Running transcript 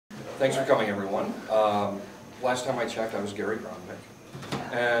Thanks for coming, everyone. Last time I checked, I was Gary Braunbeck.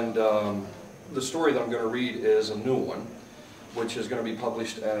 And the story that I'm going to read is a new one, which is going to be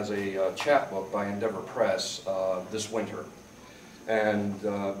published as a chapbook by Endeavor Press this winter. And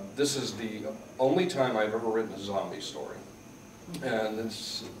this is the only time I've ever written a zombie story. And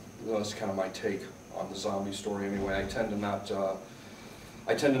it's kind of my take on the zombie story anyway. I tend to not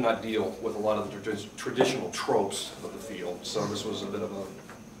deal with a lot of the traditional tropes of the field, so this was a bit of a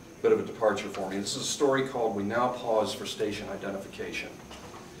departure for me. This is a story called "We Now Pause for Station Identification."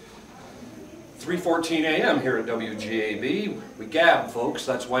 3:14 a.m. here at WGAB. We gab, folks.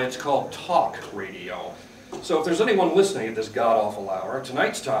 That's why it's called talk radio. So if there's anyone listening at this god-awful hour,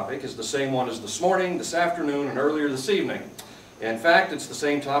 tonight's topic is the same one as this morning, this afternoon, and earlier this evening. In fact, it's the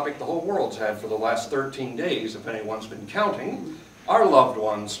same topic the whole world's had for the last 13 days, if anyone's been counting. Our loved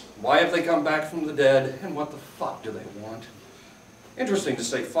ones. Why have they come back from the dead, and what the fuck do they want? Interesting to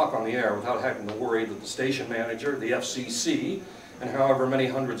say fuck on the air without having to worry that the station manager, the FCC, and however many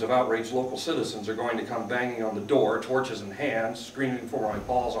hundreds of outraged local citizens are going to come banging on the door, torches in hand, screaming for my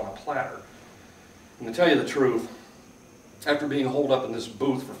balls on a platter. And to tell you the truth, after being holed up in this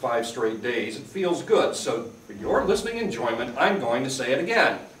booth for 5 straight days, it feels good. So for your listening enjoyment, I'm going to say it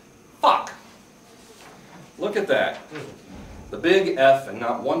again. Fuck. Look at that. The big F, and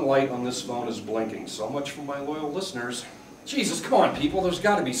not one light on this phone is blinking. So much for my loyal listeners. Jesus, come on, people. There's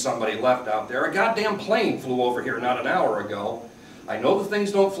got to be somebody left out there. A goddamn plane flew over here not an hour ago. I know the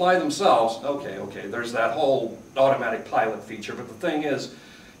things don't fly themselves. Okay, there's that whole automatic pilot feature, but the thing is,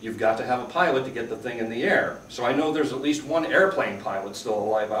 you've got to have a pilot to get the thing in the air. So I know there's at least one airplane pilot still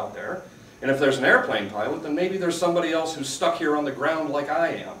alive out there. And if there's an airplane pilot, then maybe there's somebody else who's stuck here on the ground like I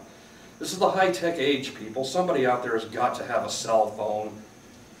am. This is the high-tech age, people. Somebody out there has got to have a cell phone.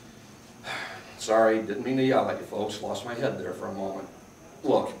 Sorry, didn't mean to yell at you folks. Lost my head there for a moment.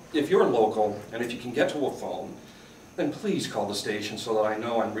 Look, if you're local, and if you can get to a phone, then please call the station so that I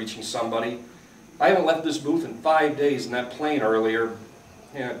know I'm reaching somebody. I haven't left this booth in 5 days, and that plane earlier,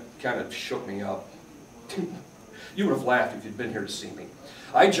 yeah, it kind of shook me up. You would have laughed if you'd been here to see me.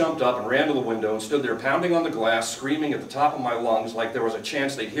 I jumped up and ran to the window and stood there pounding on the glass, screaming at the top of my lungs like there was a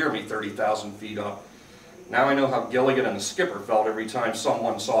chance they'd hear me 30,000 feet up. Now I know how Gilligan and the skipper felt every time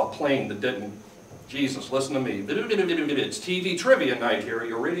someone saw a plane that didn't. Jesus, listen to me. It's TV trivia night here at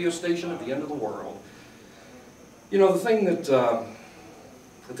your radio station at the end of the world. You know, the thing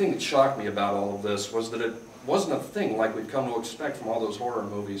that shocked me about all of this was that it wasn't a thing like we've come to expect from all those horror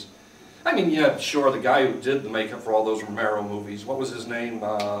movies. I mean, yeah, sure, the guy who did the makeup for all those Romero movies, what was his name?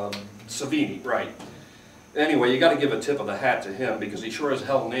 Savini, right. Anyway, you got to give a tip of the hat to him because he sure as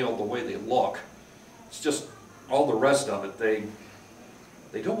hell nailed the way they look. It's just all the rest of it, they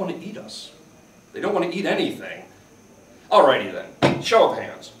don't want to eat us. They don't want to eat anything. Alrighty then, show of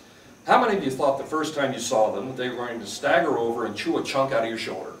hands. How many of you thought the first time you saw them that they were going to stagger over and chew a chunk out of your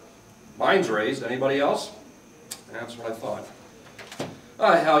shoulder? Mine's raised. Anybody else? That's what I thought.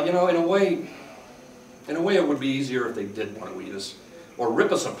 Hell, you know, in a way it would be easier if they did want to eat us, or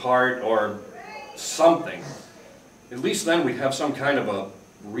rip us apart, or something. At least then we'd have some kind of a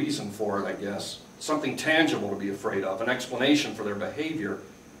reason for it, I guess. Something tangible to be afraid of, an explanation for their behavior.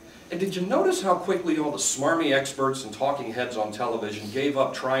 And did you notice how quickly all the smarmy experts and talking heads on television gave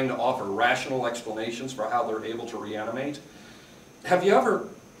up trying to offer rational explanations for how they're able to reanimate? Have you ever,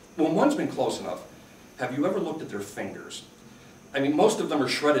 well, one's been close enough, have you ever looked at their fingers? I mean, most of them are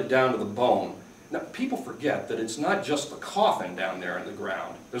shredded down to the bone. Now, people forget that it's not just the coffin down there in the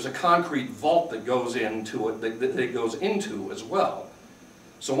ground. There's a concrete vault that goes into it, that it goes into as well.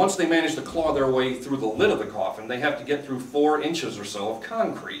 So once they manage to claw their way through the lid of the coffin, they have to get through 4 inches or so of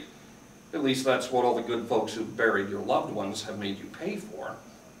concrete. At least that's what all the good folks who buried your loved ones have made you pay for.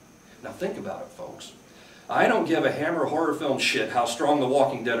 Now think about it, folks. I don't give a hammer horror film shit how strong the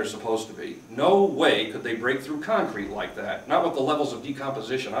Walking Dead are supposed to be. No way could they break through concrete like that. Not with the levels of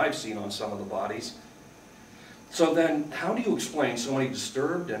decomposition I've seen on some of the bodies. So then, how do you explain so many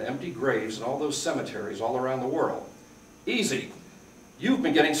disturbed and empty graves in all those cemeteries all around the world? Easy. You've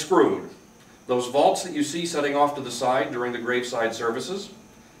been getting screwed. Those vaults that you see setting off to the side during the graveside services,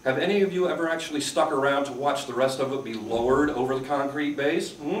 have any of you ever actually stuck around to watch the rest of it be lowered over the concrete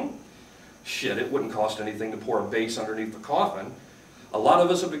base? Shit, it wouldn't cost anything to pour a base underneath the coffin. A lot of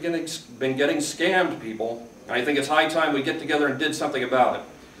us have been getting scammed, people, and I think it's high time we get together and did something about it.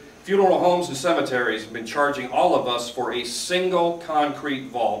 Funeral homes and cemeteries have been charging all of us for a single concrete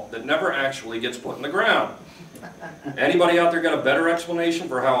vault that never actually gets put in the ground. Anybody out there got a better explanation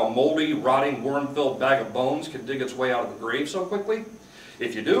for how a moldy, rotting, worm-filled bag of bones can dig its way out of the grave so quickly?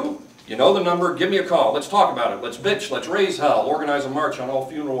 If you do, You know the number, give me a call, let's talk about it, let's bitch, let's raise hell, organize a march on all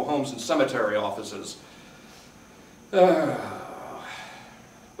funeral homes and cemetery offices. But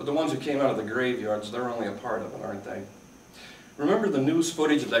the ones who came out of the graveyards, they're only a part of it, aren't they? Remember the news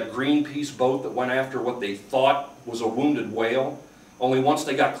footage of that Greenpeace boat that went after what they thought was a wounded whale? Only once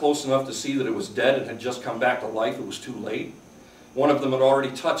they got close enough to see that it was dead and had just come back to life, it was too late. One of them had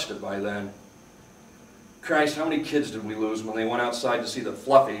already touched it by then. Christ, how many kids did we lose when they went outside to see that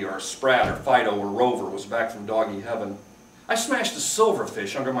Fluffy or Sprat or Fido or Rover was back from doggy heaven? I smashed a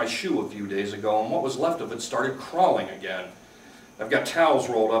silverfish under my shoe a few days ago, and what was left of it started crawling again. I've got towels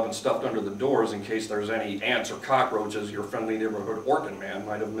rolled up and stuffed under the doors in case there's any ants or cockroaches your friendly neighborhood orkin man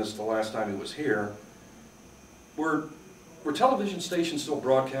might have missed the last time he was here. Were television stations still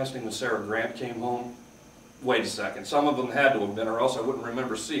broadcasting when Sarah Grant came home? Wait a second, some of them had to have been, or else I wouldn't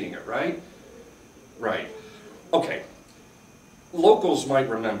remember seeing it, right? Right. Okay. Locals might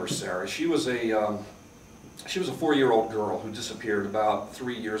remember Sarah. She was a 4-year-old girl who disappeared about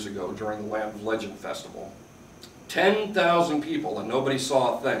 3 years ago during the Land of Legend Festival. 10,000 people and nobody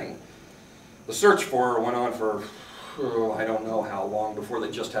saw a thing. The search for her went on for, I don't know how long, before they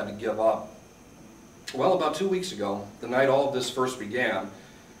just had to give up. Well, about 2 weeks ago, the night all of this first began,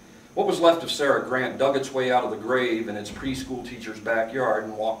 what was left of Sarah Grant dug its way out of the grave in its preschool teacher's backyard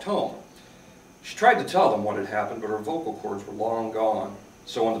and walked home. She tried to tell them what had happened, but her vocal cords were long gone.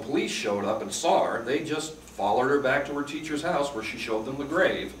 So when the police showed up and saw her, they just followed her back to her teacher's house where she showed them the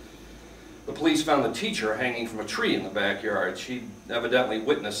grave. The police found the teacher hanging from a tree in the backyard. She evidently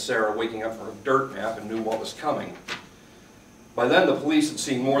witnessed Sarah waking up from a dirt nap and knew what was coming. By then, the police had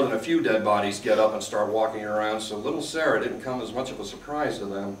seen more than a few dead bodies get up and start walking around, so little Sarah didn't come as much of a surprise to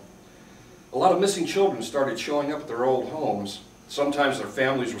them. A lot of missing children started showing up at their old homes. Sometimes their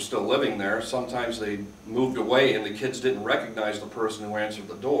families were still living there. Sometimes they moved away and the kids didn't recognize the person who answered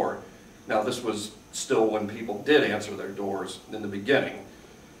the door. Now, this was still when people did answer their doors in the beginning.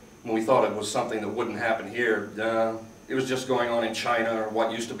 When we thought it was something that wouldn't happen here, it was just going on in China or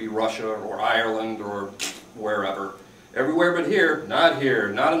what used to be Russia or Ireland or wherever. Everywhere but here, not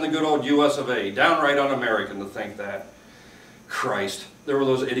in the good old US of A. Downright un-American to think that. Christ, there were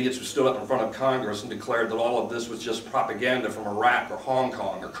those idiots who stood up in front of Congress and declared that all of this was just propaganda from Iraq or Hong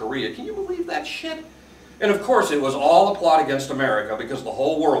Kong or Korea. Can you believe that shit? And of course it was all a plot against America because the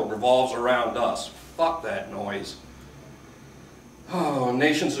whole world revolves around us. Fuck that noise. Oh,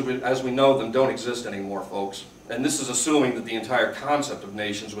 nations as we know them don't exist anymore, folks. And this is assuming that the entire concept of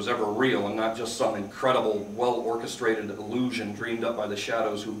nations was ever real and not just some incredible, well-orchestrated illusion dreamed up by the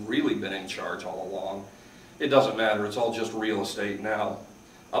shadows who've really been in charge all along. It doesn't matter, it's all just real estate now.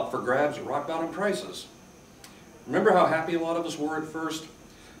 Up for grabs at rock-bottom prices. Remember how happy a lot of us were at first?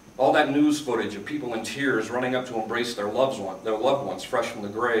 All that news footage of people in tears running up to embrace their loved ones fresh from the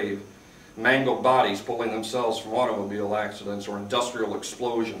grave. Mangled bodies pulling themselves from automobile accidents or industrial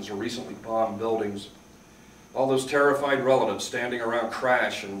explosions or recently bombed buildings. All those terrified relatives standing around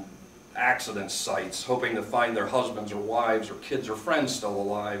crash and accident sites, hoping to find their husbands or wives or kids or friends still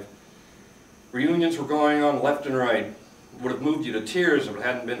alive. Reunions were going on left and right. It would have moved you to tears if it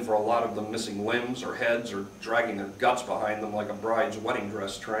hadn't been for a lot of them missing limbs or heads or dragging their guts behind them like a bride's wedding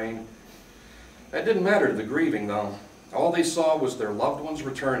dress train. That didn't matter to the grieving, though. All they saw was their loved ones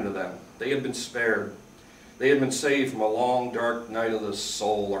return to them. They had been spared. They had been saved from a long, dark night of the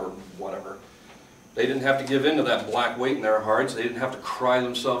soul or whatever. They didn't have to give in to that black weight in their hearts. They didn't have to cry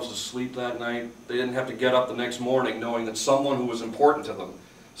themselves to sleep that night. They didn't have to get up the next morning knowing that someone who was important to them,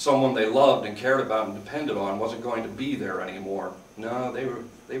 someone they loved and cared about and depended on, wasn't going to be there anymore. No,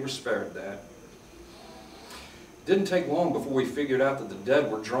 they were spared that. It didn't take long before we figured out that the dead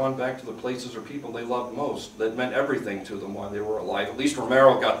were drawn back to the places or people they loved most, that meant everything to them while they were alive. At least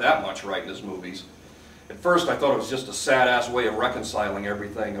Romero got that much right in his movies. At first I thought it was just a sad-ass way of reconciling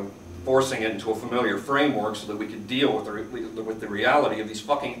everything, of forcing it into a familiar framework so that we could deal with the reality of these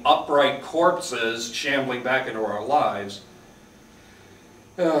fucking upright corpses shambling back into our lives.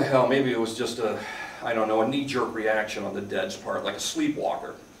 Hell, maybe it was just a knee-jerk reaction on the dead's part, like a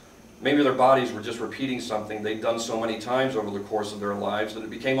sleepwalker. Maybe their bodies were just repeating something they'd done so many times over the course of their lives that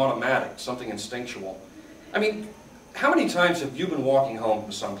it became automatic, something instinctual. I mean, how many times have you been walking home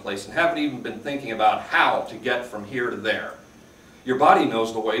from someplace and haven't even been thinking about how to get from here to there? Your body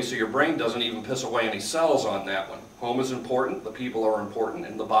knows the way, so your brain doesn't even piss away any cells on that one. Home is important, the people are important,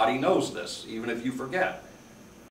 and the body knows this, even if you forget.